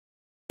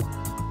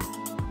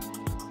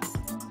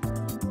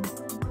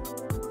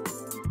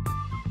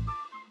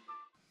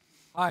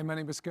Hi, my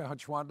name is Gerhard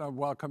Schwantner.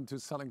 Welcome to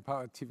Selling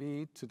Power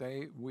TV.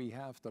 Today we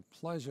have the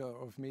pleasure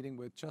of meeting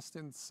with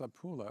Justin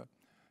Sapula.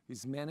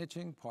 He's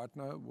managing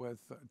partner with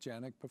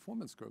Janek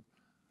Performance Group.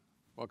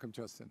 Welcome,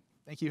 Justin.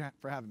 Thank you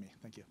for having me.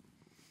 Thank you.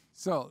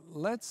 So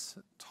let's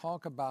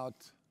talk about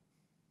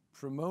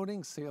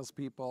promoting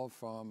salespeople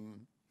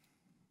from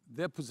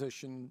their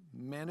position,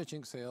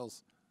 managing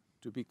sales,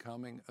 to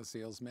becoming a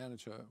sales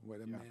manager where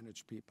they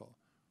manage people.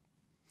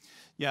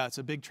 Yeah, it's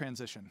a big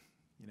transition.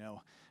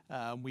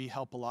 We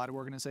help a lot of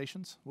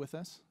organizations with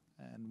this,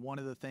 and one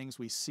of the things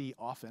we see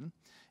often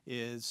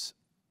is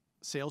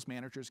sales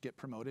managers get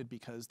promoted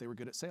because they were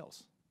good at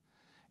sales.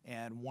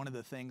 And one of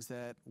the things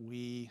that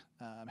we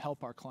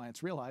help our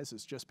clients realize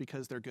is just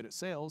because they're good at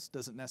sales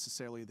doesn't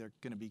necessarily they're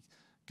going to be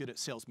good at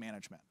sales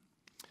management.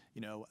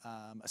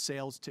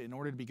 In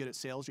order to be good at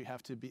sales, you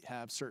have to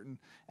have certain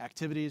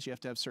activities, you have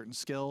to have certain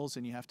skills,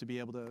 and you have to be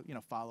able to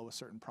follow a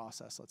certain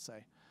process, let's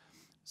say.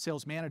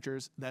 Sales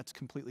managers, that's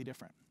completely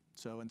different.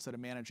 So instead of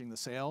managing the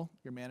sale,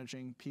 you're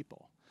managing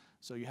people.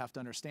 So you have to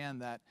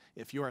understand that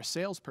if you're a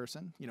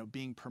salesperson,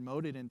 being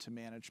promoted into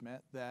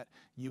management, that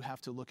you have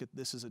to look at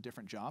this as a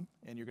different job,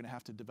 and you're going to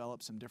have to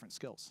develop some different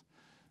skills.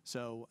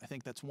 So I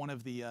think that's one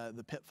of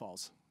the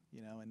pitfalls,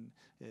 and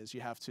is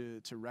you have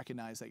to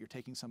recognize that you're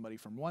taking somebody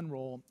from one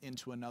role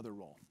into another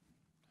role.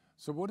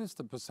 So what is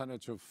the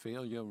percentage of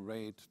failure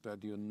rate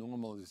that you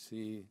normally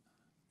see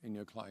in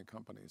your client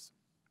companies?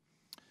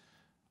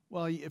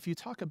 Well, if you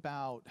talk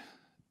about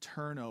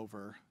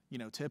turnover,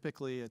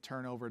 typically a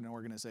turnover in an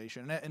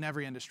organization, and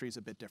every industry is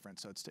a bit different,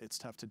 so it's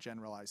tough to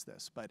generalize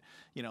this, but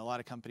a lot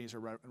of companies are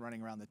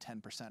running around the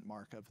 10%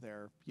 mark of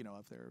their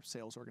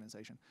sales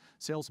organization.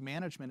 Sales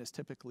management is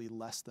typically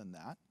less than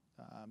that.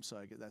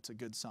 So that's a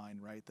good sign,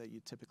 right, that you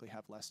typically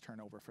have less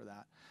turnover for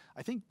that.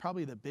 I think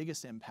probably the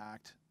biggest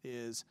impact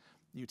is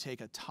you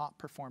take a top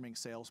performing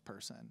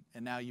salesperson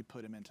and now you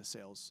put him into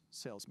sales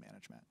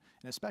management.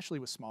 And especially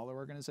with smaller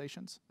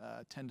organizations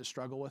tend to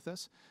struggle with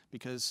this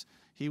because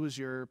he was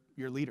your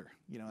leader.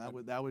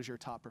 That was your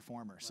top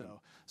performer. Right.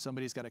 So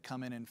somebody's got to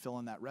come in and fill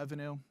in that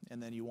revenue,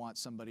 and then you want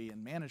somebody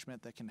in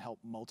management that can help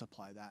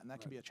multiply that, and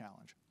that can be a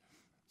challenge.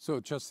 So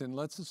Justin,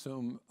 let's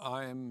assume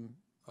I'm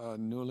a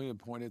newly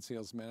appointed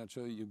sales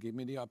manager. You give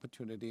me the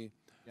opportunity.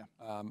 Yeah.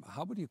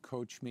 How would you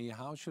coach me?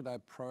 How should I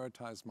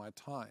prioritize my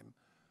time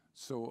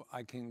so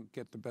I can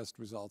get the best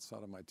results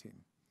out of my team?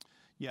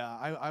 Yeah,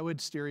 I would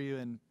steer you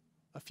in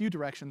a few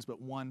directions,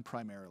 but one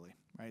primarily,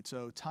 right?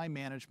 So time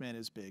management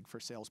is big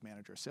for sales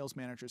managers. Sales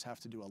managers have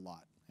to do a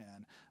lot,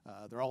 and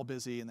they're all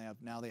busy, and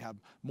they have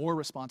more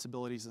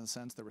responsibilities in the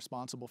sense they're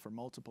responsible for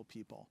multiple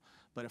people.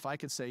 But if I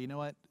could say,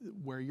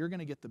 where you're going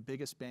to get the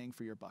biggest bang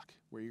for your buck,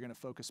 where you're going to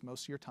focus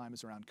most of your time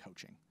is around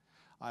coaching.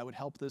 I would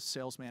help this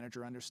sales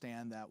manager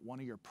understand that one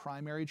of your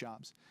primary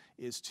jobs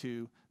is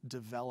to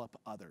develop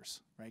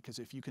others, right? Because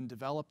if you can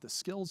develop the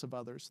skills of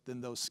others,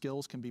 then those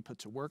skills can be put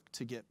to work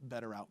to get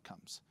better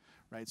outcomes,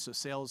 right? So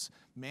sales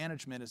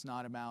management is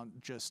not about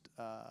just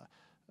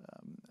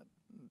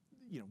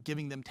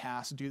giving them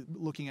tasks,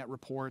 looking at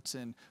reports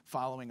and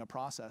following a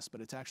process,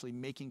 but it's actually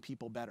making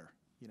people better.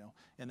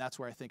 And that's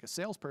where I think a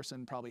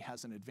salesperson probably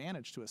has an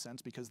advantage to a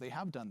sense because they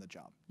have done the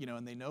job,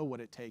 and they know what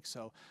it takes.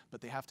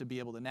 But they have to be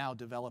able to now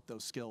develop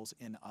those skills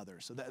in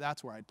others. So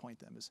that's where I'd point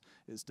them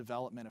is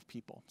development of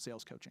people,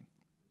 sales coaching.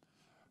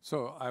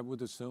 So I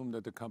would assume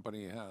that the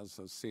company has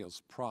a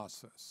sales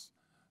process.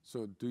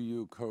 So do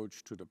you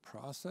coach to the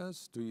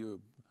process? Do you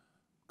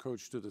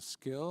coach to the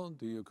skill?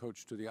 Do you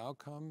coach to the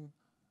outcome?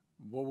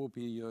 What would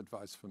be your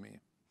advice for me?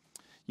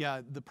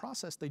 Yeah, the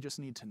process they just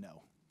need to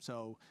know.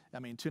 So,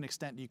 to an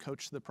extent, do you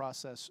coach the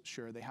process?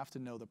 Sure, they have to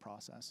know the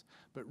process.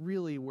 But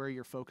really where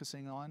you're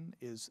focusing on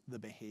is the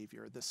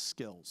behavior, the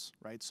skills,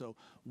 right? So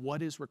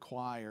what is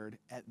required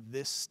at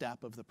this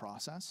step of the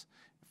process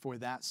for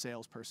that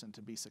salesperson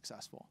to be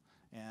successful?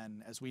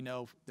 And as we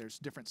know, there's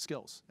different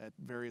skills at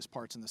various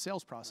parts in the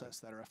sales process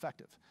that are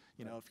effective.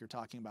 If you're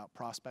talking about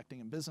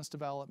prospecting and business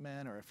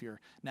development, or if you're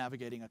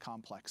navigating a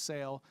complex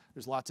sale,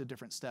 there's lots of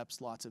different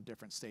steps, lots of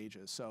different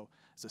stages. So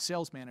as a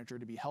sales manager,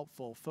 to be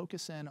helpful,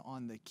 focus in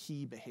on the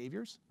key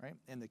behaviors, right,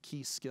 and the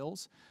key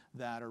skills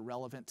that are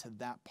relevant to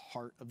that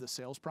part of the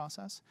sales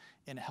process,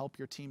 and help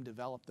your team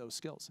develop those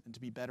skills and to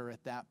be better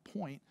at that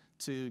point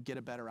to get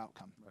a better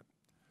outcome. Right.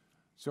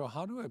 So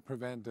how do I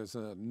prevent, as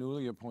a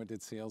newly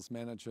appointed sales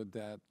manager,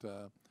 that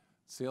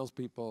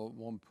salespeople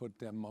won't put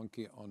their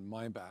monkey on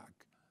my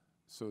back,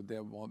 so they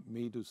want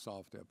me to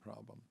solve their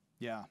problem?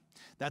 Yeah,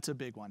 that's a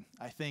big one.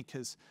 I think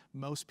because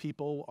most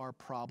people are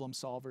problem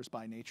solvers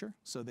by nature,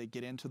 so they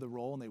get into the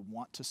role and they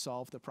want to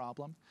solve the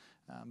problem.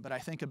 But I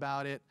think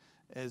about it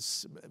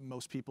as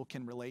most people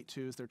can relate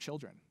to is their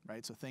children,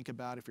 right? So think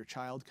about if your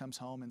child comes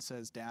home and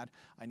says, "Dad,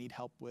 I need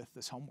help with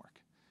this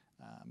homework."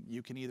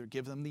 You can either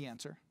give them the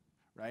answer,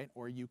 right?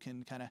 Or you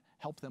can kind of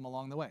help them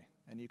along the way.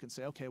 And you can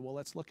say, okay, well,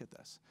 let's look at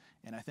this.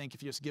 And I think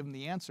if you just give them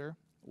the answer,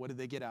 What did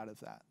they get out of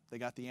that? They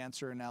got the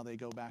answer and now they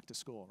go back to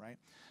school, right?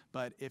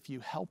 But if you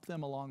help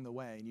them along the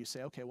way and you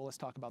say, okay, well, let's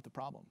talk about the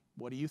problem.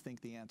 What do you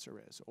think the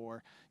answer is?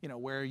 Or,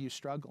 where are you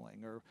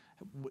struggling? Or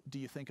do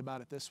you think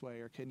about it this way?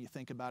 Or can you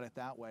think about it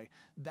that way?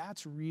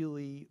 That's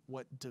really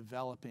what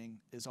developing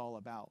is all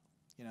about.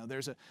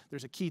 There's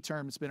a key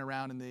term that's been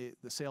around in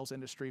the sales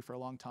industry for a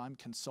long time,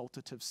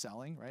 consultative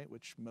selling, right?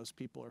 Which most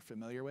people are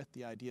familiar with,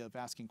 the idea of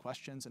asking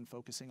questions and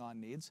focusing on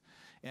needs.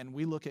 And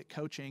we look at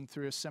coaching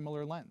through a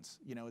similar lens.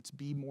 It's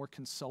be more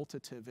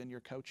consultative in your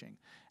coaching.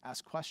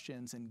 Ask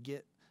questions and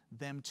get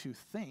them to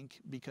think,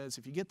 because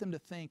if you get them to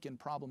think and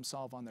problem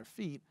solve on their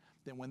feet,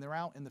 then when they're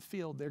out in the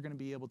field, they're going to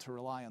be able to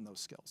rely on those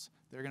skills.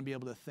 They're going to be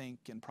able to think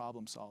and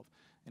problem solve.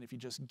 And if you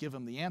just give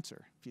them the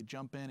answer, if you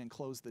jump in and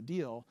close the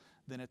deal,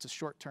 then it's a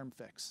short-term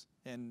fix.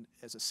 And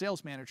as a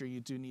sales manager,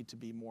 you do need to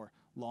be more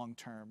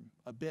long-term,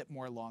 a bit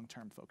more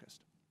long-term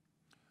focused.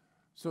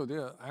 So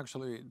there are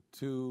actually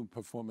two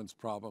performance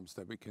problems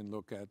that we can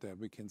look at, that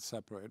we can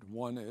separate.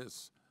 One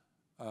is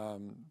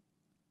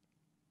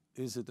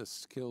it a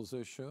skills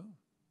issue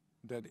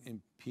that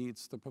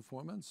impedes the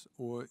performance,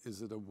 or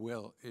is it a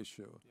will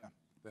issue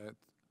that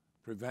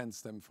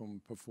prevents them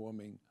from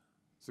performing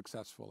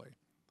successfully?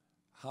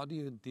 How do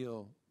you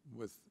deal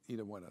with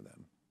either one of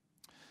them?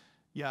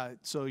 Yeah,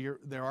 so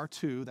there are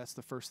two. That's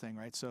the first thing,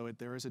 right? So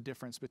there is a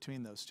difference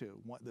between those two.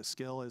 The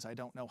skill is I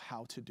don't know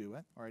how to do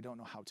it, or I don't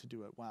know how to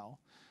do it well.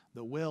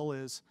 The will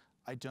is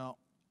I don't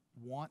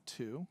want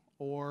to,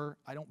 or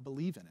I don't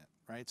believe in it,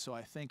 right? So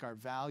I think our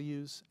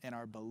values and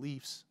our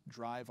beliefs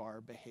drive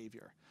our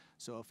behavior.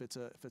 So if it's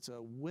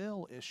a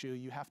will issue,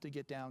 you have to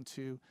get down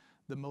to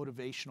the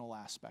motivational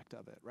aspect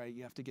of it, right?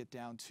 You have to get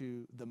down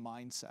to the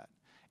mindset.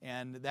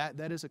 And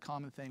that is a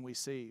common thing we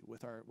see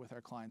with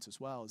our clients as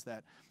well, is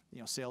that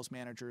sales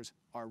managers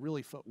are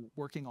really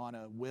working on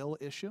a will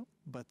issue,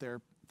 but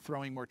they're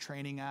throwing more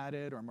training at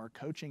it or more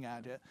coaching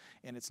at it,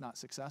 and it's not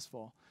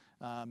successful,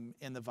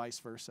 and the vice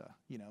versa.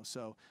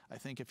 So I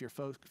think if you're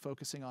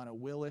focusing on a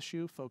will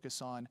issue,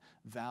 focus on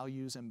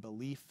values and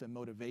belief and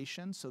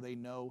motivation, so they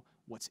know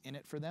what's in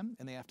it for them,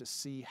 and they have to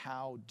see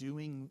how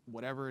doing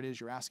whatever it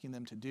is you're asking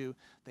them to do,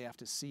 they have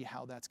to see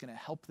how that's going to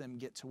help them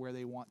get to where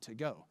they want to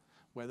go.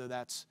 Whether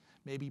that's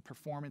maybe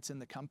performance in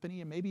the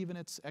company, and maybe even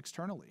it's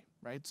externally,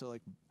 right? So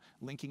like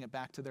linking it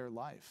back to their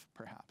life,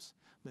 perhaps.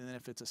 And then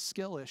if it's a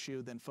skill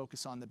issue, then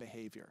focus on the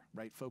behavior,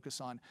 right?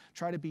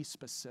 Try to be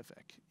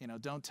specific.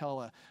 Don't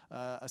tell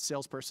a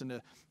salesperson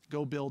to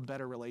go build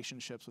better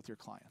relationships with your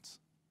clients.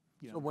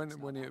 So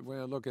when you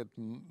look at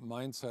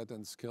mindset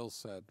and skill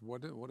set,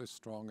 what is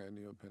stronger in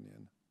your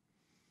opinion?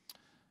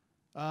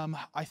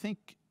 I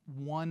think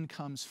one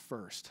comes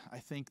first. I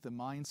think the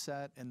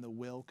mindset and the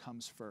will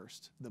comes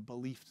first. The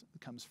belief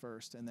comes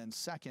first. And then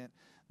second,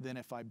 then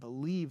if I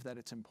believe that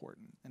it's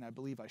important and I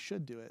believe I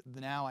should do it,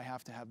 now I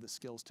have to have the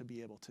skills to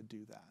be able to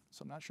do that.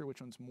 So I'm not sure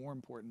which one's more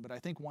important, but I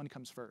think one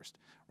comes first,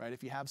 right?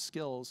 If you have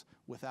skills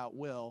without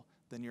will,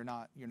 then you're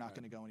not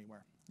going to go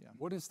anywhere. Yeah.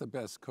 What is the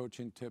best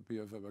coaching tip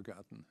you've ever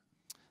gotten?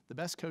 The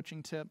best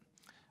coaching tip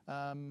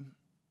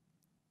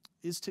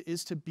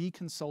is to be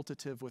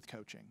consultative with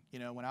coaching.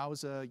 When I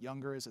was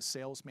younger as a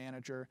sales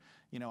manager,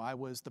 I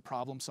was the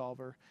problem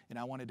solver, and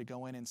I wanted to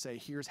go in and say,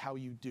 here's how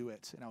you do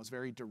it. And I was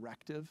very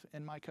directive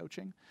in my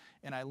coaching.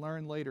 And I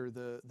learned later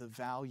the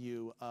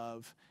value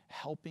of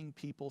helping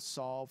people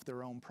solve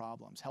their own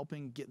problems,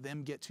 helping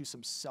them get to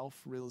some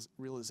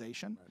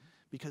self-realization, right,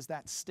 because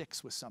that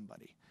sticks with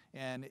somebody.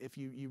 And if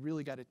you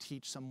really got to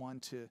teach someone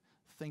to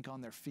think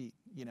on their feet,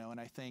 and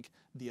I think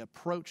the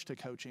approach to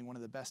coaching, one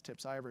of the best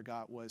tips I ever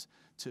got was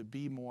to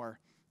be more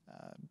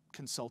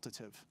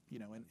consultative,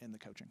 in the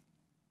coaching.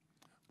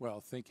 Well,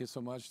 thank you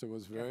so much. That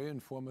was very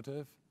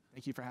informative.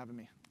 Thank you for having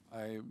me.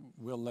 I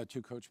will let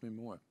you coach me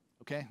more.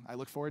 Okay, I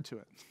look forward to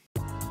it.